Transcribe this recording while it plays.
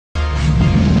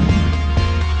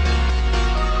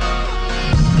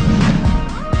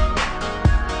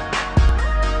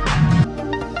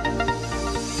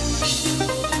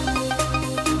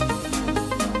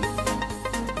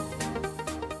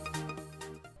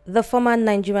The former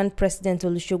Nigerian President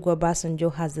Olusegun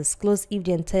Obasanjo has disclosed if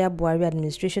the entire Buhari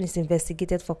administration is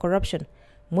investigated for corruption,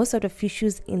 most of the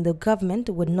officials in the government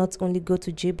would not only go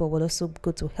to jail but will also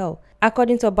go to hell.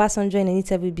 According to Obasanjo in an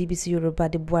interview with BBC Yoruba,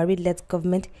 the Buhari-led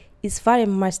government is far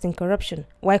immersed in corruption,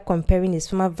 while comparing his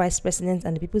former vice president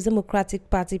and the People's Democratic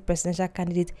Party presidential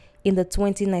candidate in the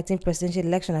 2019 presidential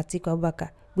election, Atiku Abubakar,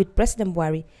 with President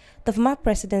Buhari. The former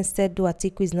president said though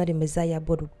Atiku is not a messiah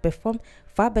but would perform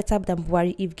far better than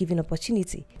Buhari if given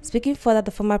opportunity. Speaking further, the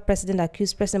former president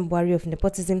accused President Buhari of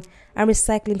nepotism and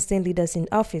recycling state leaders in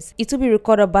office. It will be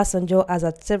recorded Obasanjo has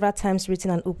at several times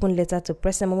written an open letter to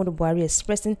President Muhammadu Buhari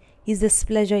expressing his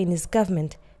displeasure in his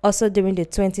government. Also during the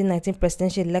 2019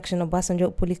 presidential election, Obasanjo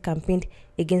openly campaigned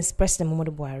against President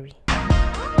Muhammadu Buhari.